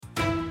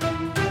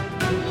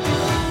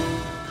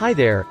Hi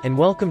there, and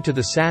welcome to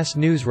the SaaS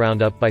News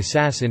Roundup by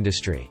SaaS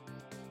Industry.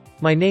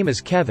 My name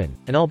is Kevin,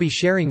 and I'll be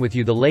sharing with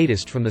you the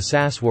latest from the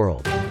SaaS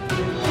world.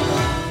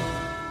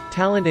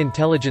 Talent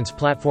intelligence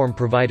platform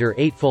provider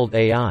Eightfold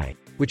AI,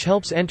 which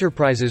helps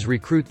enterprises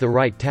recruit the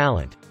right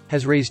talent,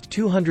 has raised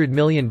 $200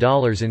 million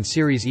in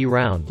Series E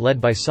round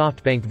led by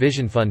SoftBank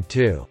Vision Fund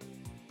 2.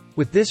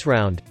 With this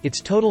round,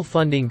 its total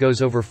funding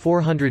goes over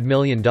 $400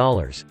 million,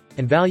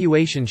 and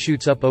valuation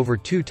shoots up over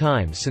 2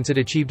 times since it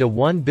achieved a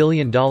 $1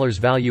 billion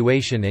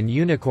valuation and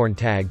unicorn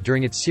tag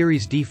during its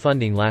Series D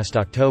funding last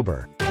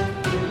October.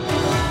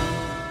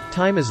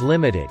 Time is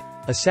Limited,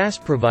 a SaaS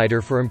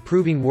provider for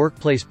improving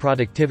workplace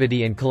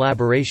productivity and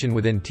collaboration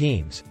within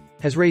teams,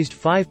 has raised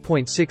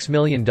 $5.6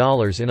 million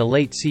in a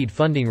late seed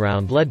funding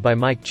round led by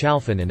Mike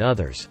Chalfen and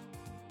others.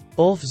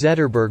 Ulf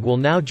Zetterberg will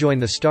now join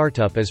the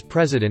startup as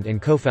president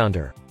and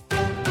co-founder.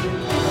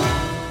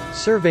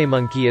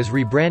 SurveyMonkey is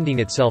rebranding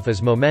itself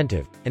as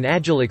Momentive, an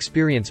agile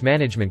experience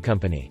management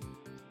company.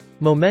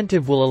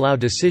 Momentive will allow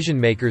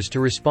decision-makers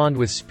to respond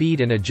with speed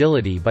and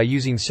agility by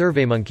using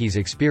SurveyMonkey's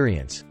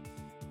experience.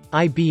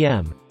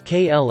 IBM,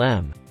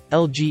 KLM,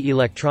 LG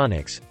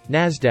Electronics,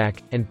 Nasdaq,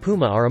 and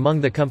PUMA are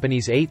among the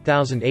company's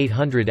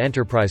 8,800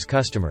 enterprise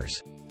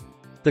customers.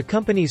 The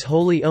company's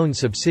wholly owned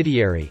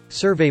subsidiary,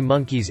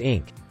 SurveyMonkeys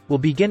Inc., will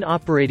begin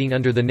operating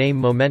under the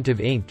name Momentive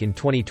Inc. in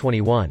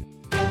 2021.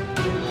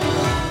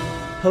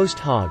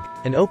 PostHog,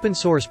 an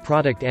open-source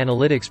product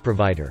analytics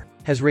provider,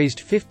 has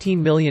raised $15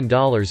 million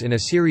in a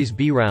Series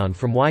B round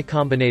from Y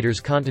Combinator's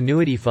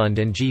Continuity Fund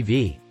and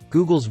GGV,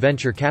 Google's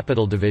venture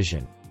capital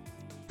division.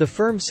 The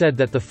firm said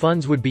that the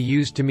funds would be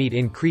used to meet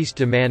increased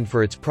demand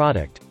for its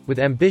product, with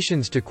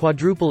ambitions to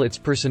quadruple its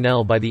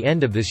personnel by the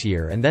end of this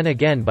year and then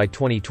again by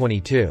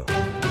 2022.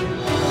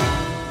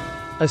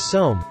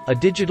 Osome, a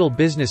digital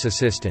business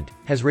assistant,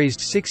 has raised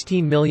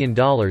 $16 million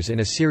in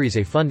a Series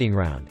A funding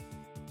round.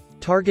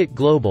 Target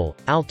Global,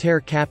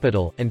 AltaIR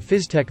Capital, and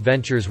Phystech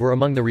Ventures were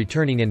among the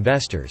returning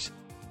investors.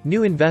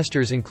 New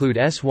investors include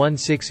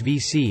S16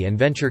 VC and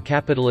venture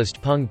capitalist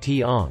Peng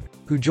T,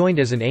 who joined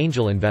as an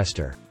angel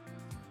investor.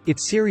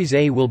 Its Series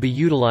A will be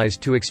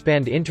utilized to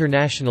expand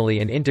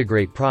internationally and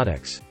integrate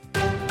products.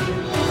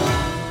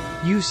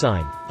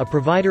 Yousign, a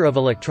provider of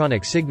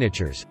electronic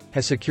signatures,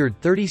 has secured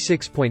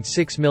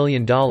 $36.6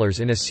 million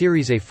in a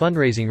Series A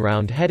fundraising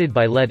round headed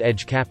by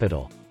LeadEdge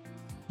Capital.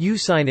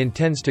 Yousign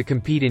intends to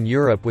compete in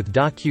Europe with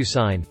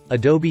DocuSign,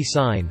 Adobe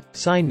Sign,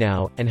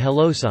 SignNow, and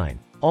HelloSign,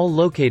 all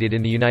located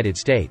in the United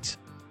States.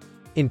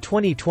 In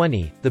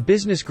 2020, the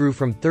business grew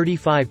from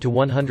 35 to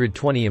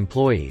 120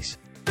 employees.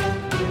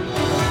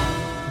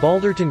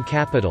 Balderton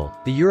Capital,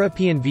 the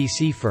European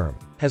VC firm,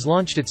 has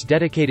launched its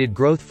dedicated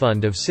growth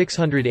fund of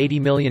 $680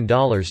 million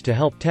to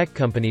help tech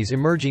companies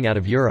emerging out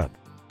of Europe.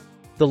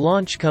 The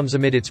launch comes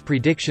amid its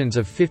predictions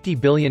of $50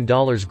 billion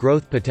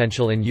growth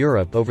potential in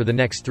Europe over the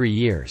next 3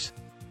 years.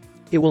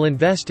 It will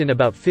invest in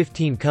about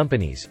 15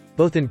 companies,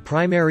 both in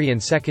primary and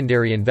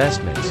secondary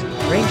investments,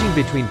 ranging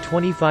between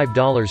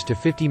 $25 to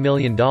 $50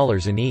 million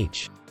in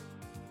each.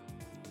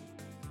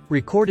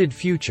 Recorded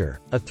Future,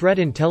 a threat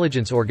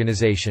intelligence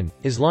organization,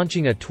 is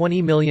launching a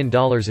 $20 million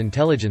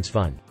intelligence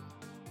fund.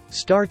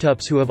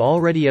 Startups who have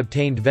already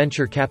obtained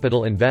venture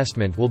capital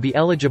investment will be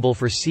eligible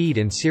for seed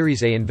and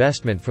Series A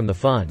investment from the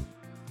fund.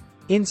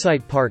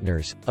 Insight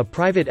Partners, a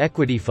private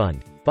equity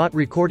fund, bought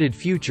Recorded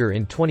Future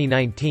in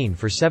 2019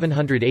 for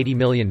 $780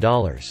 million.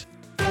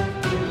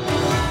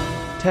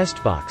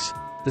 TestBox,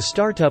 the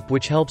startup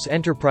which helps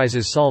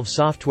enterprises solve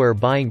software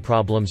buying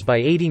problems by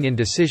aiding in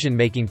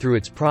decision-making through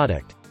its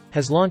product,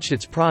 has launched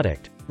its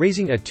product,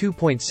 raising a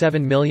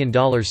 $2.7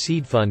 million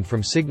seed fund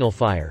from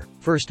SignalFire,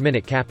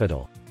 Firstminute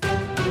Capital.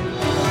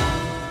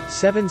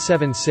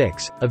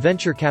 776, a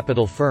venture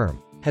capital firm,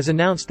 has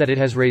announced that it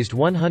has raised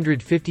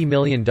 $150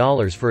 million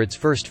for its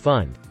first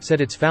fund,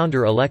 said its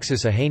founder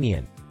Alexis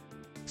Ohanian.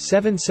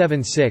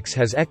 776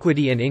 has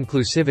equity and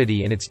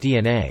inclusivity in its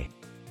DNA.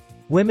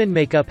 Women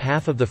make up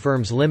half of the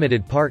firm's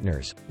limited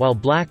partners, while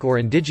Black or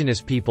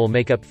Indigenous people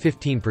make up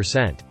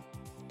 15%.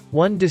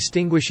 One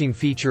distinguishing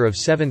feature of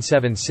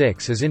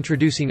 776 is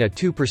introducing a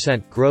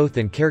 2% growth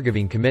and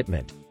caregiving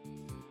commitment.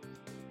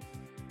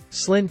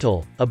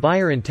 Slintel, a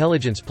buyer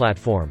intelligence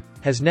platform,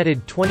 has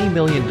netted $20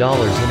 million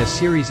in a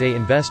Series A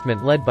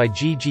investment led by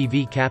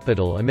GGV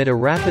Capital amid a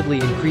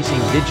rapidly increasing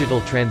digital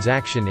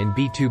transaction in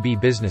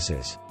B2B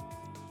businesses.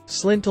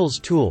 Slintel's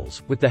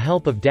tools, with the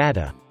help of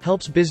data,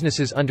 helps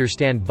businesses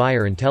understand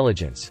buyer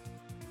intelligence.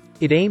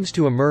 It aims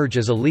to emerge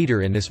as a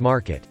leader in this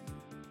market.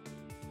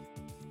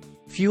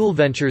 Fuel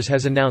Ventures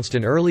has announced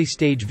an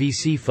early-stage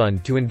VC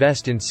fund to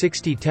invest in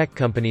 60 tech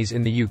companies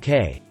in the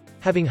UK,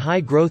 having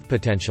high growth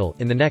potential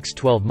in the next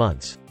 12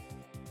 months.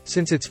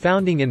 Since its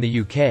founding in the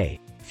UK,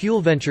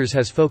 Fuel Ventures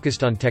has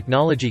focused on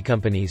technology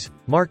companies,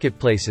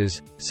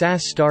 marketplaces,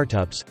 SaaS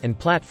startups, and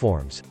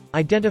platforms,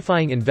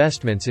 identifying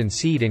investments in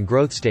seed and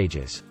growth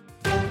stages.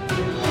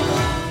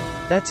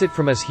 That's it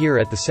from us here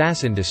at the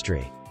SaaS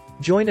Industry.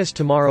 Join us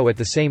tomorrow at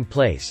the same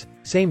place,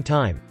 same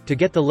time, to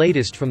get the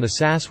latest from the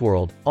SaaS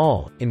world,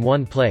 all in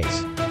one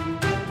place.